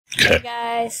Hey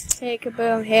guys, take a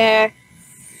boom here,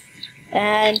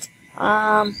 and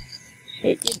you'll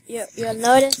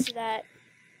notice that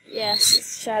yes,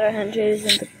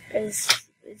 Shadowhunter is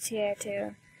here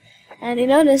too, and you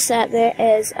notice that there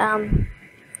is a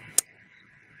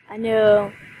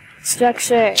new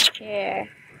structure here,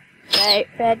 right?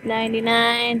 Red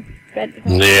 99.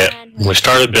 Yeah, we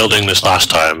started building this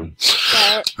last time.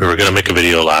 But, we were gonna make a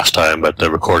video last time, but the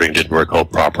recording didn't work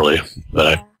out properly. But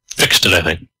I fixed it, I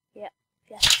think.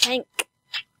 Yes, Hank.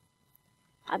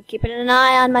 I'm keeping an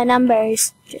eye on my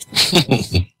numbers. Just in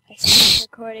case I stop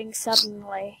recording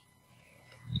suddenly.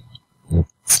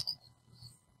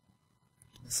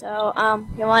 So,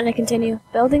 you want to continue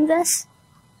building this?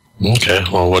 Okay,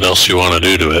 well, what else do you want to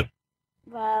do to it?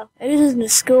 Well, it isn't a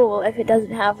school if it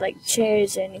doesn't have, like,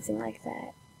 chairs or anything like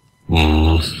that.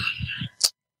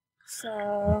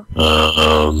 So...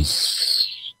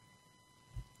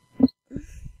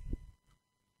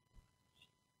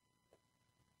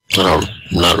 I'm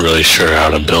not really sure how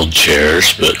to build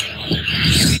chairs, but...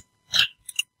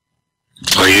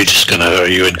 Are you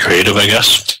in creative, I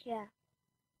guess? Yeah.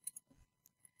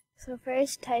 So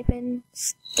first type in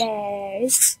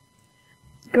stairs.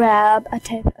 Grab a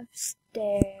type of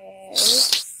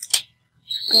stairs.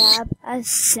 Grab a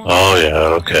sign. Oh yeah,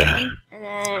 okay. And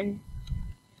then...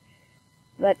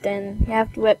 But then you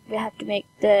have to make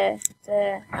the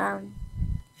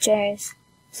chairs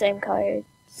same color,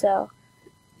 so...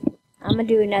 I'm gonna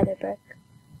do another brick.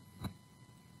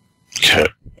 Okay.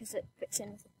 Because it fits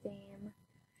in with the theme.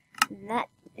 And that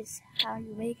is how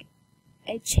you make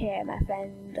a chair, my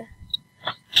friend.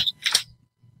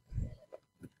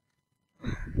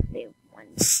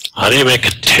 How do you make a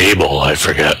table? I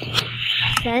forget.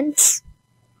 Fence.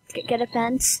 Get a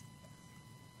fence.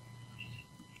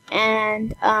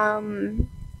 And, a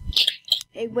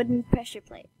wooden pressure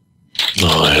plate.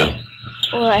 Oh, yeah.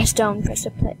 Or a stone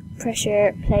pressure plate.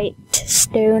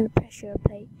 Stone pressure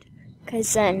plate.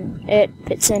 Because then it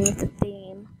fits in with the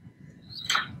theme.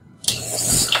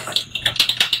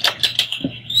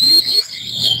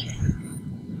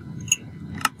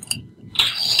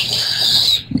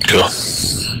 Cool.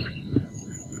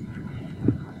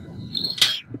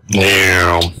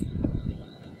 Now.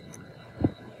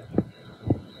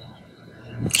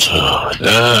 So, like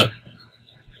that.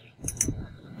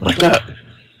 Like that.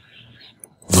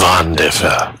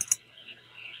 Wonderful.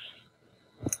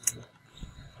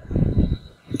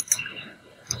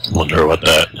 Wonder what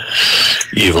that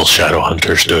evil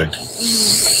Shadowhunter's doing.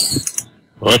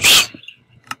 Whoops.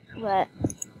 What?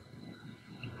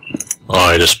 Oh,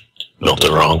 I just built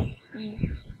it wrong.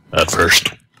 At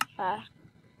first.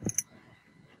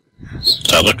 Does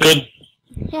that look good?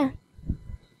 Yeah.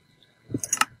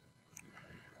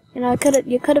 You know,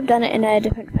 you could have done it in a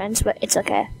different fence, but it's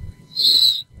okay.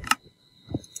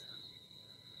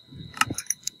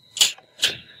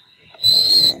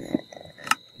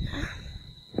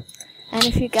 And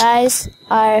if you guys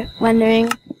are wondering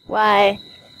why,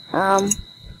 if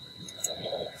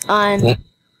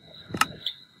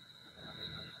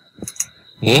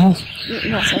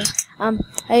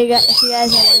you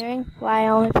guys are wondering why I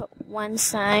only put one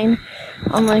sign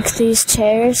on like these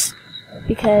chairs,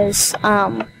 because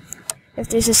if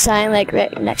there's a sign like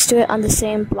right next to it on the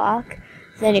same block,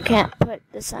 then you can't put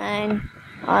the sign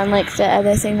on like the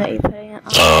other thing that you're putting it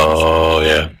on. Oh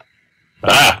yeah.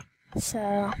 Ah.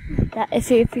 So that if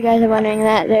you guys are wondering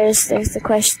that, there's the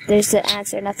question, there's the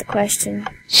answer, not the question.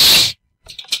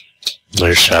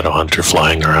 There's Shadowhunter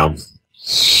flying around.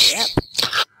 Yep.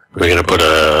 We're gonna put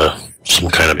some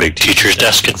kind of big teacher's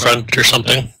desk in front or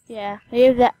something? Yeah,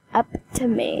 leave that up to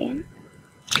me.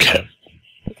 Okay.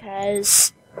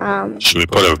 Because, should we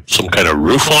put some kind of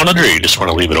roof on it, or you just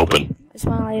want to leave it open? Just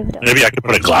want to leave it open. Maybe I could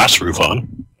put a glass roof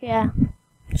on. Yeah,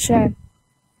 sure.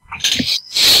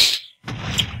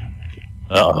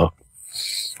 Uh-oh.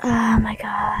 Oh my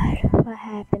god, what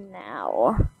happened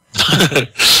now?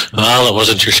 Well, it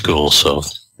wasn't your school, so...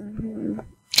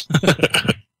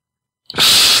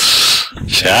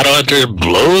 Shadowhunter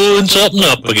blowing something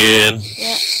up again.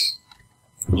 Yep.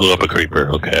 Blew up a creeper,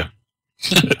 okay.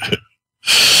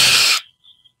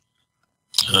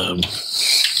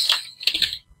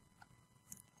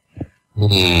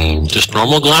 Just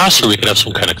normal glass, or we could have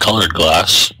some kind of colored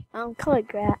glass? Colored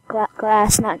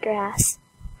glass, not grass.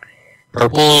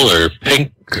 Purple, or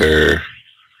pink, or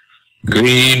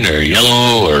green, or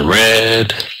yellow, or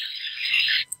red?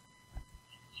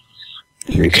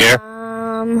 Do you care?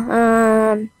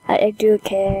 I do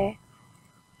care.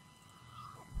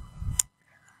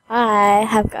 I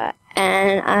have got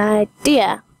an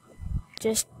idea.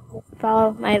 Just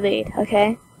follow my lead,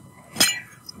 okay?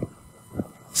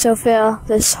 So fill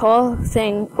this whole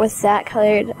thing with that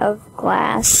color of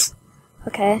glass.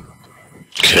 Okay?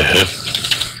 Okay.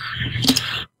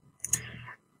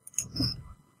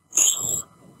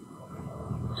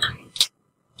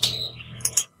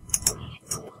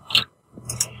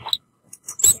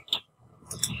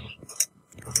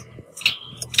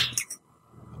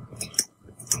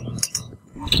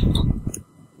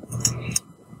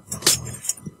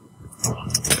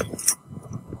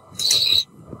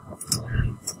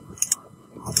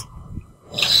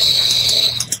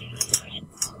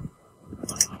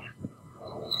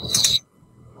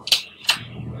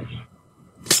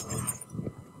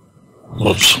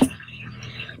 Whoops.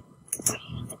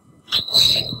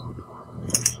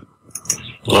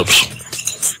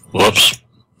 Whoops. Whoops.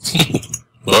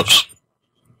 Whoops.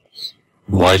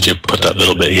 Why'd you put that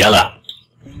little bit yellow?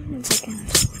 1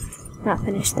 second. Not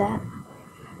finished that.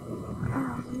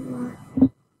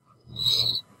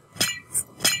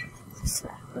 Does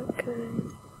that look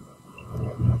good?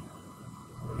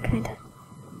 Kinda.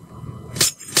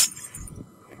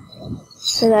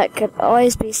 So that could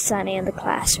always be sunny in the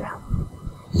classroom.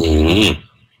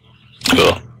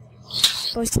 Cool.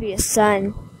 Supposed to be a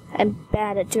sun and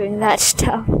bad at doing that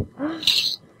stuff.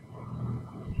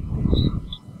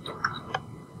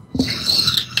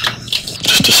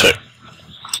 Just a sec.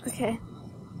 Okay.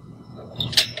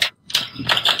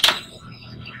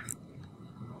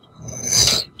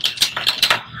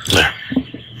 There.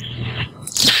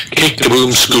 Kick the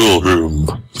boom schoolroom.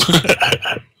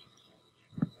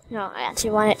 No, I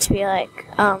actually want it to be like,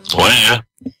 Well, yeah.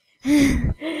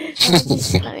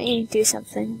 let me do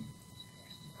something.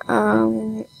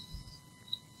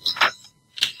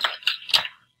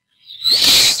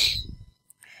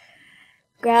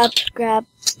 Grab,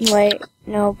 wait,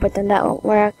 no, but then that won't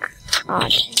work. Oh,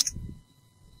 okay.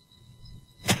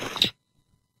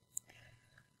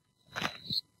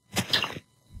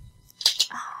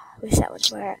 Wish that would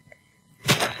work.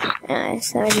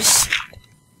 Anyways, let me just...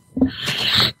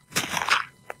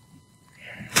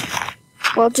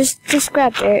 Well, just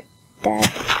grab dirt,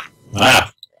 Dad,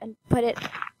 Ah. and put it...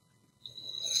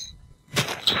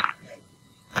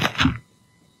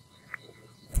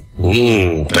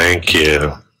 Thank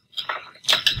you.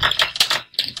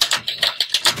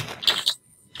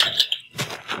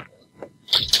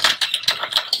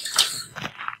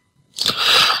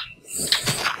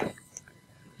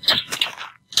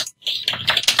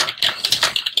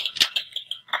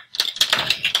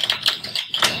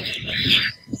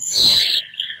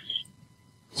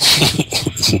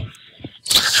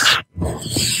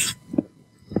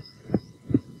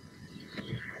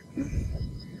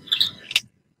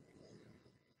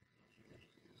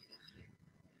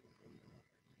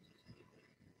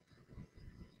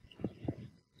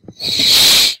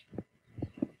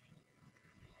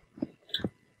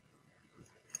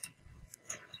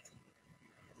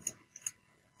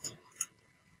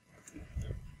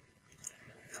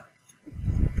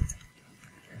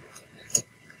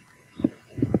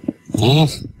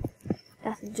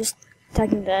 Nothing, just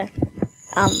talking to,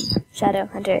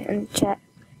 Shadowhunter in the chat.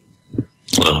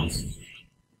 Oh.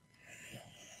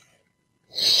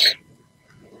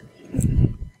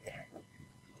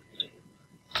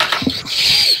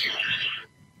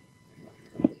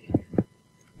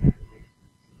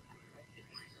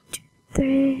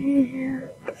 Three.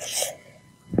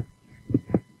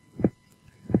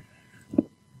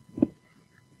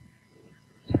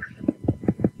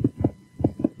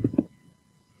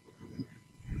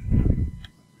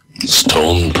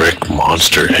 Stone brick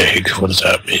monster egg. What does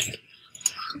that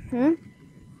mean?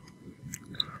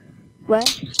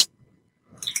 What?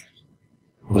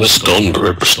 What does stone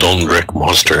brick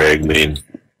monster egg mean?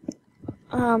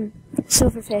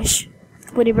 Silverfish.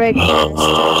 Woody break.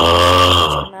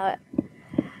 Ah.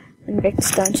 When you break the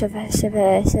stone,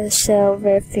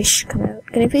 silverfish come out.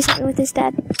 Can you please help me with this,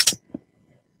 Dad?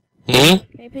 Can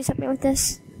you please help me with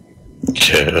this?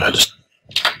 Okay, I just...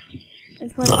 I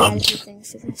just want to add a few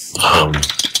things to this.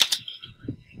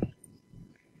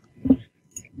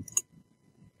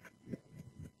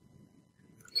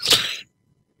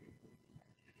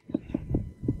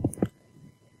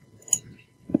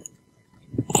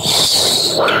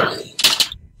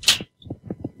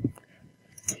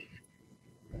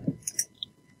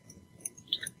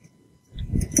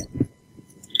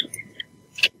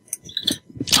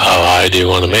 How high do you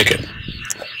want to make it?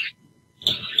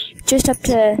 Just up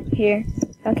to here,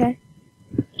 okay?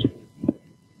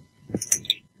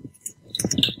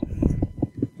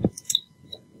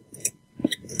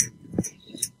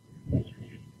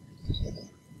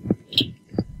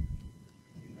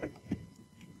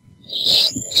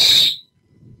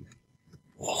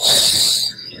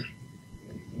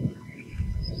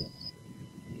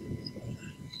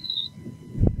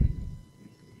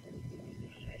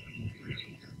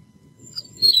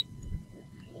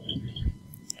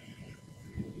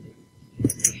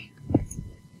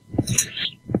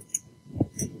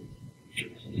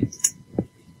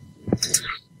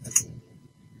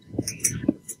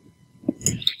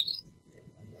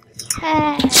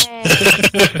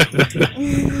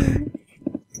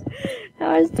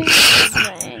 I was doing this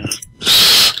thing.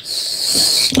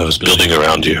 I was building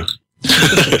around you. I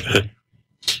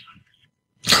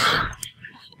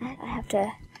have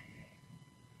to...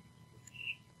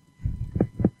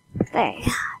 There you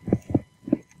go.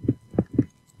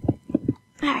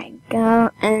 There you go,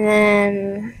 and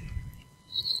then...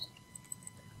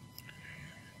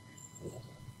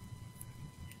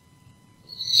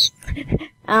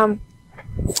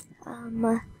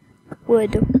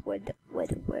 wood,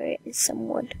 where is some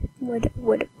wood? Wood,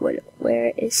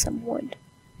 where is some wood?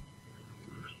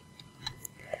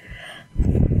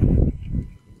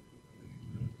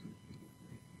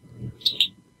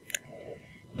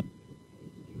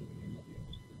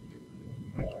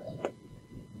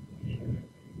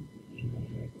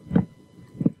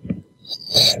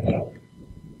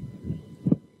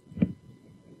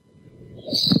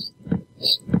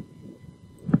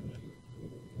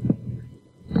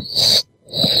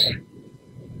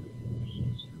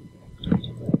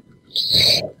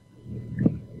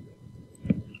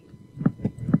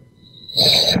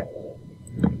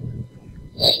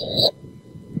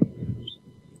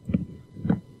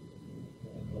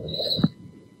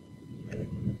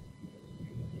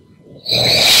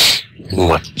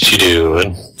 What you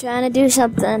doing? Trying to do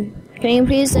something. Can you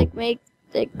please make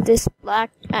this block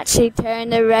actually turn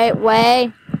the right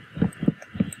way?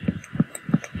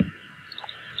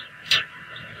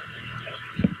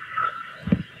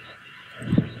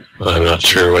 I'm not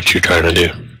sure what you're trying to do.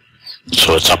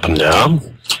 So it's up and down?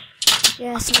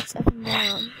 Yeah, so it's up and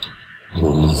down.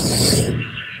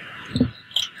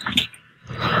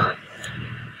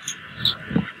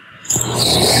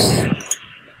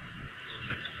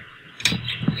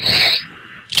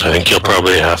 I think you'll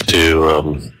probably have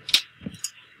to,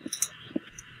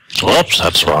 whoops,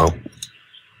 that's wrong.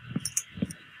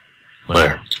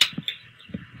 There.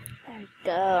 There we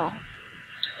go.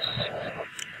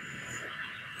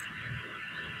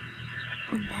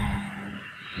 And then...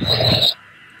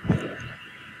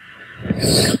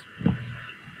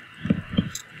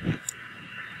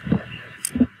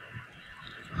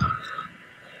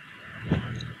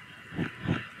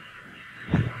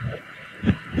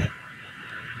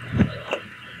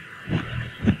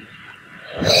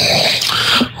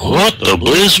 What the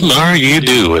blizm are you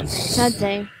doing?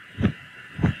 Nothing.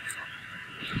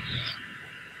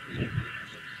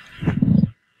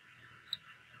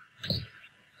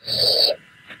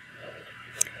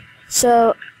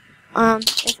 So,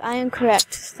 if I am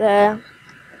correct, the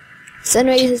sun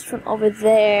rises from over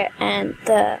there, and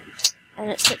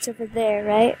it sets over there,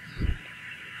 right?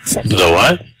 The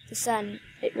what? The sun.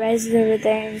 It rises over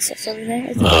there and sets over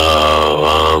there.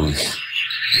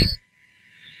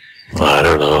 I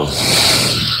don't know.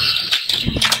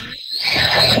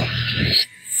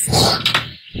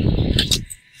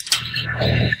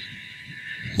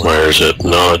 Where is it?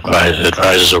 No, it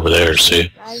rises over there, see?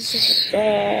 It rises over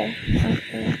there.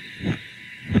 Okay.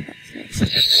 That's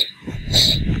nice.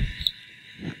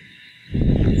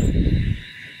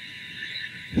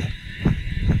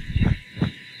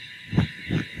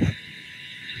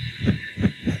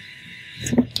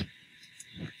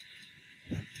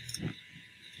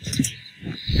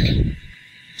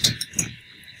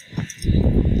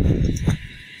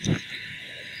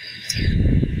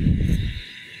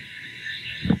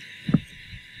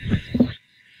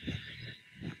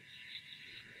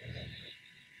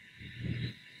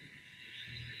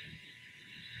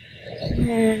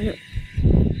 And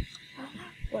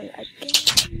one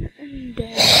again, and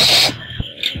then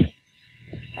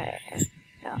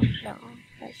no,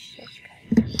 that's good.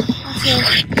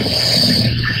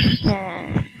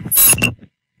 Okay.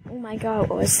 Oh my god,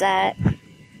 what was that?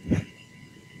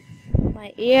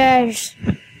 My ears.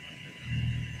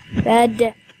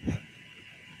 Red.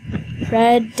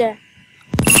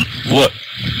 What?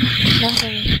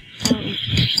 Nothing.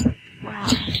 Wow,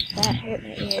 that hurt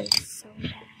my ears so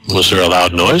bad. Was there a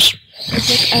loud noise?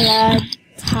 It's like a loud,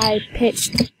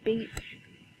 high-pitched beep.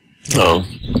 Oh.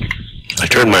 I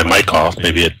turned my mic off.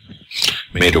 Maybe it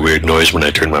made a weird noise when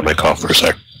I turned my mic off for a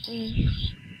sec.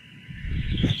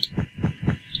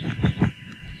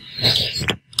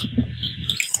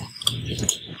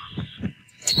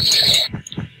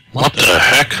 What the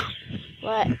heck?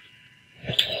 What?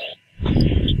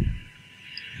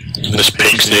 This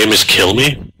pig's name is Kill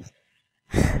Me?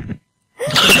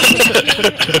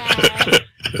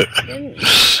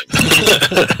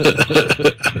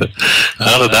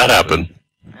 How did that happen?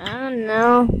 I don't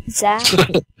know. Zach?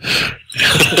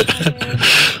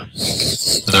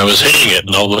 I was hitting it,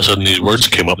 and all of a sudden these words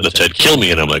came up that said, kill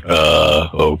me, and I'm like,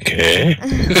 okay.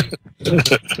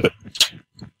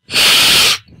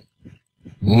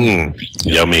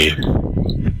 Yummy.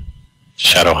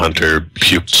 Shadowhunter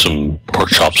puked some pork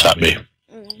chops at me.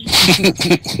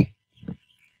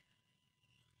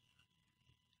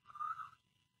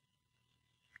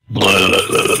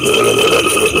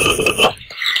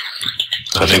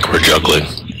 I think we're juggling.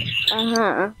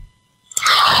 Uh-huh.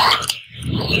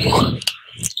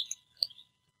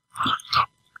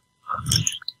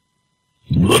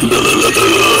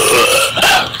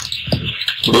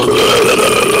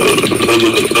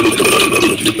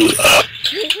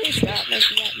 Please stop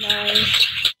making that noise.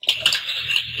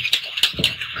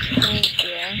 Thank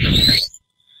you.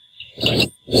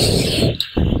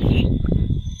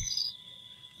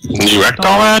 You wrecked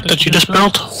all that you just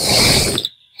built?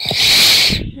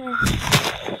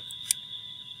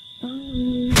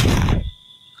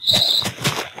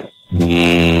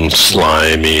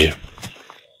 Slimy.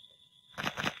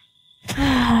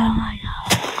 Oh my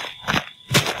god.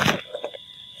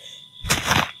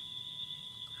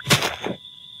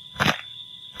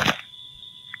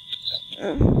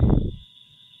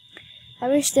 I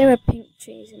wish there were pink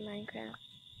trees in Minecraft.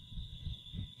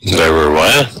 There were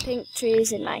what? Pink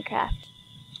trees in Minecraft.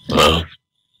 Oh.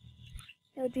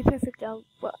 That would be perfect on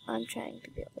what I'm trying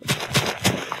to build.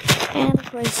 And of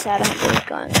course, Shadowhunter is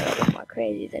going a little bit more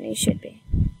crazy than he should be.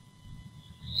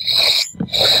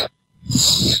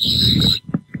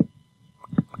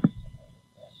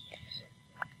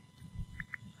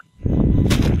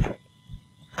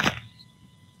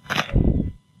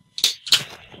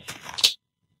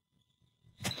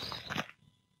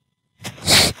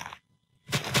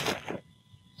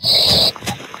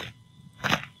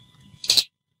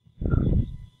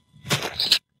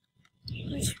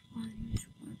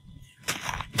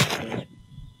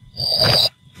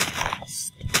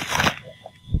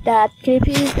 Dad, can you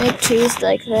please make trees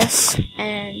like this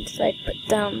and like put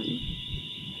them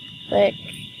like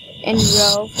in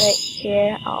row right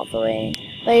here all the way?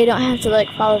 But you don't have to like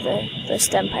follow the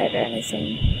stem part or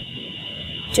anything.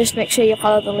 Just make sure you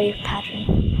follow the leaf pattern.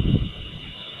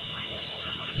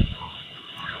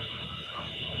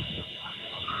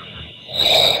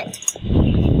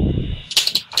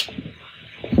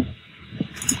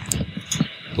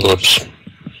 Whoops.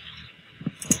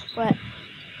 What?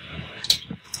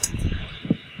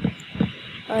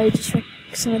 Oh, you just wrecked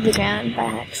some of the ground by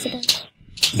accident?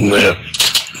 Yeah.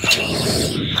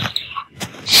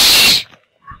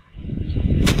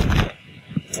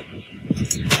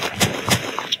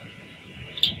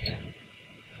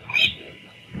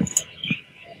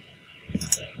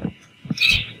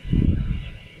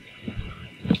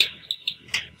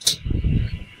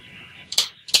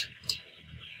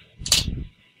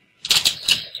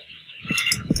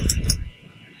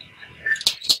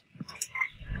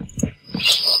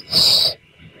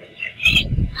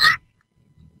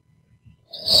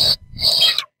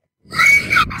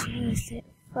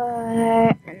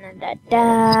 And then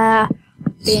da-da.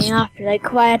 Being awfully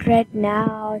quiet right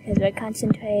now because we're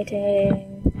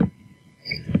concentrating.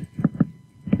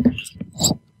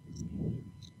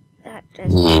 That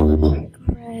doesn't look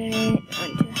right.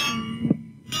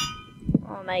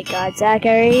 Oh my god,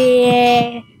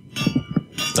 Zachary!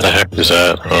 The heck is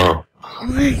that? Oh. Oh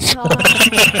my god.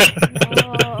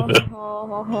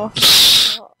 No.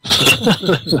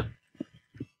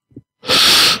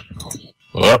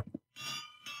 What?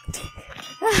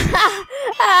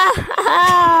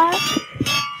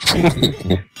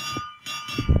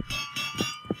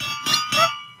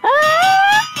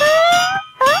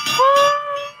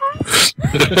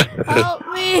 Help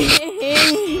me!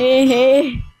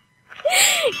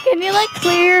 Can you like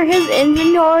clear his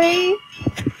inventory?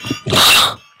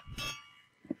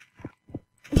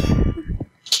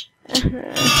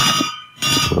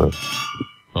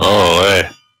 Oh, hey.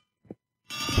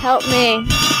 Help me.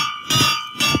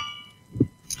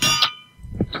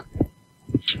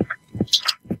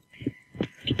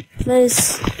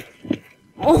 Please.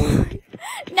 Oh.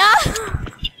 No!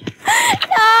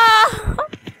 No!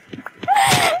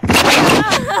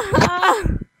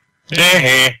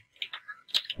 Hey.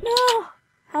 No!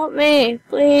 Help me,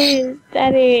 please,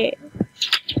 Daddy.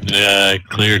 Yeah, I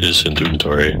cleared his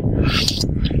inventory.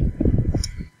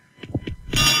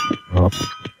 Oh,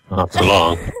 not for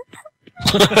long.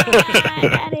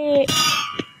 Daddy.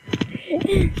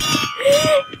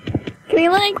 Can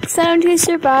you like send him to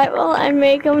survival and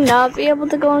make him not be able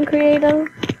to go on creative?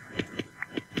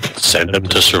 Send him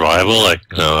to survival? Like,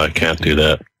 no, I can't do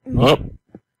that. Oh.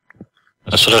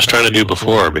 That's what I was trying to do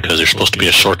before, because there's supposed to be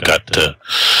a shortcut to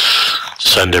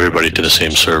send everybody to the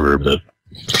same server, but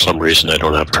for some reason I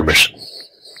don't have permission.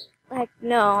 Like,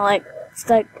 no, like, it's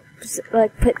like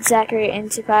like put Zachary in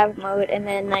survival mode, and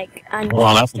then like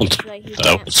Well,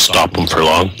 that would stop him for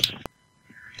long.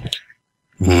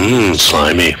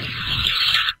 Slimy.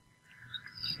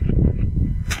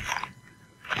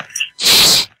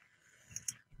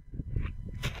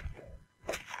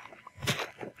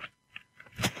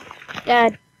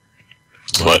 Dad.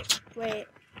 What? Wait.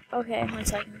 Okay, 1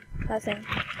 second. Nothing.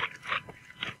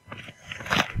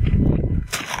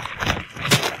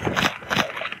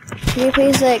 Can you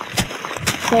please like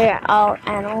clear all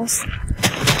animals?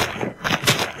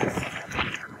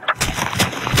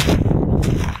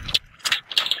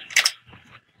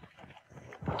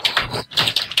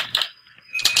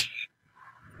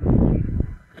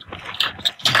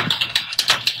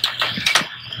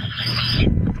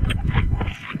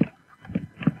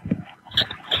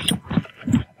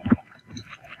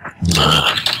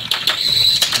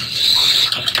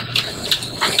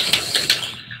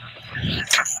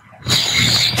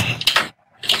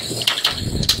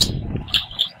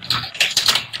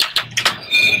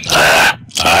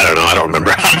 I don't know. I don't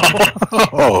remember how.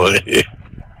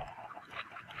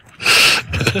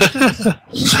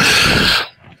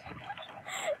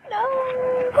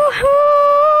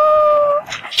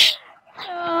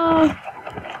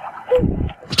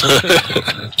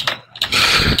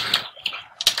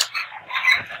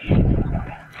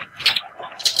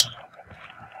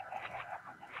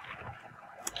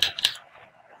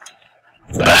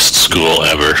 Best school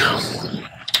ever.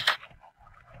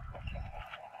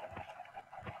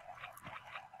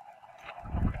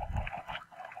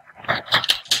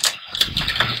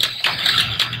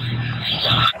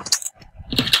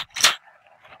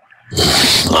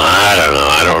 I don't know.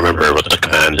 I don't remember what the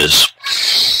command is.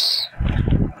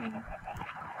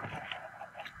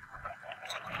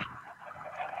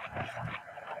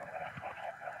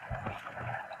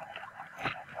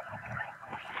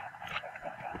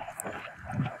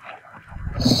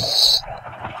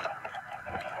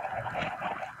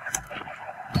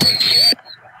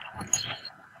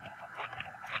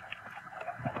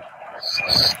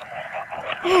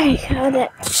 There you go.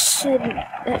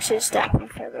 That should stop him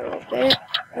for a little bit.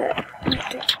 But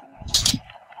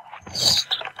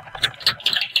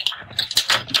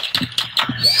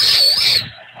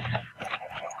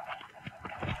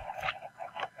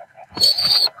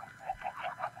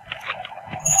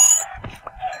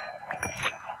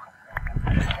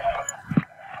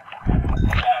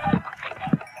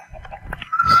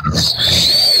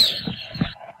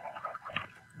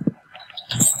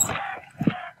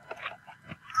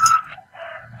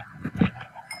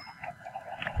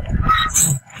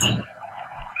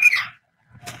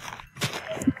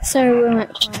sorry, we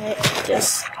went quiet.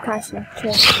 Just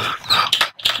concentrate.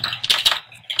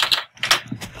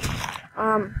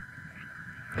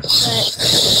 But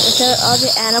without all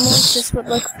the animals, this would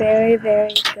look very,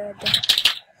 very good.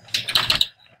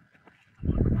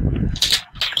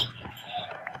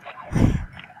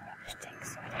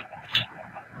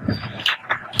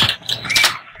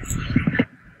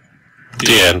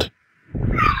 The end.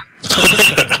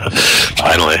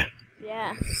 Finally.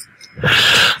 Yeah.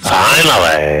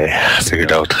 Finally! I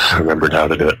figured out, remembered how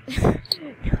to do it.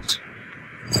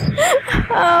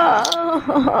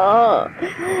 Oh.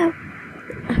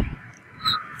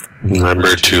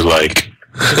 Remember to like.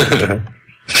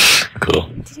 Cool.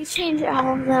 Did you change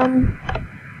all of them?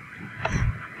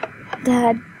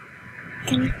 Dad,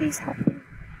 can you please help me?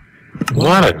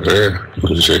 Whatever,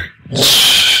 loser.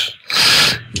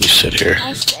 You sit here.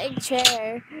 Hashtag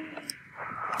chair.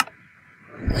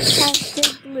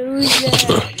 Hashtag loser.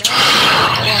 No.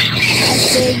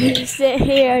 Hashtag you sit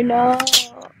here. No.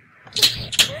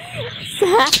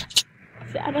 Shut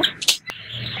up.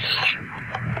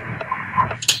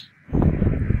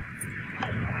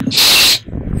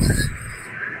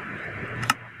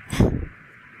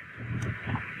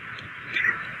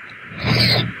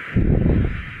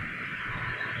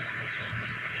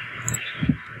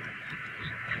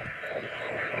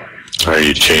 Are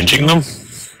you changing them?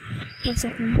 1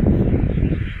 second.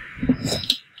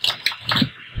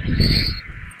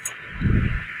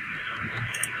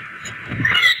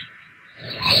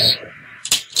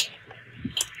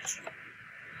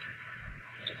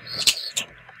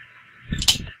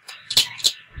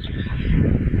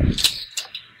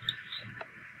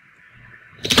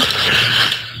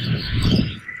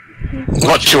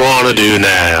 What you want to do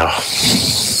now?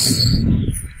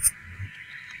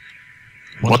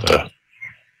 What the?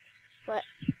 What?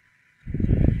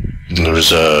 There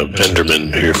was a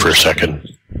Enderman here for a second.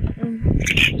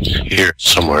 Here,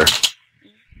 somewhere.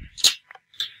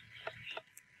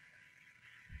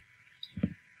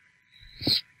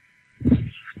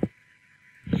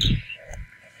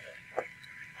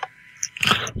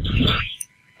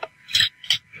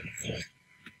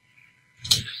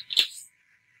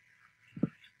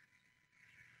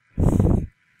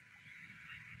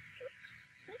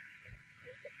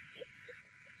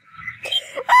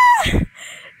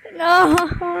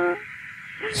 No.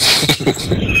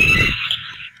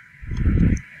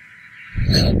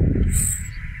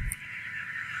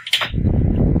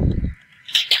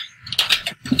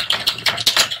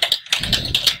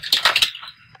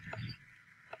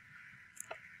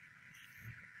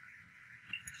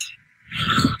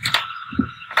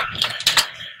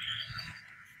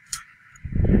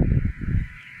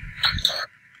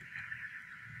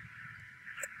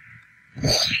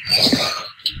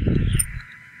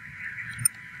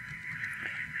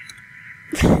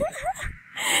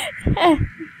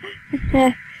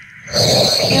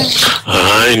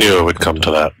 I knew it would come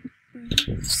to that.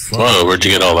 Whoa, where'd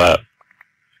you get all that?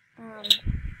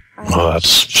 Oh,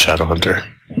 that's Shadowhunter.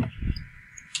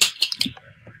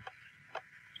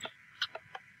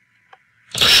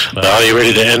 Are you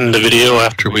ready to end the video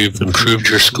after we've improved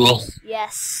your school?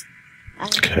 Yes. I'm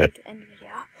Okay. ready to end the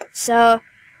video. So,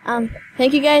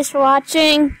 thank you guys for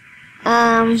watching.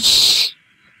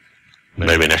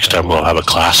 Maybe next time we'll have a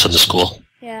class in the school.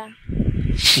 Yeah.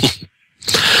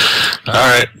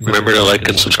 Alright, remember to like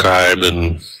and subscribe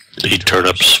and eat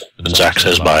turnips. And Zach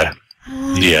says bye.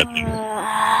 The end.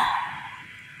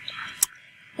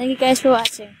 Thank you guys for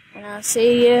watching, and I'll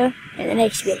see you in the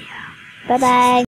next video. Bye-bye.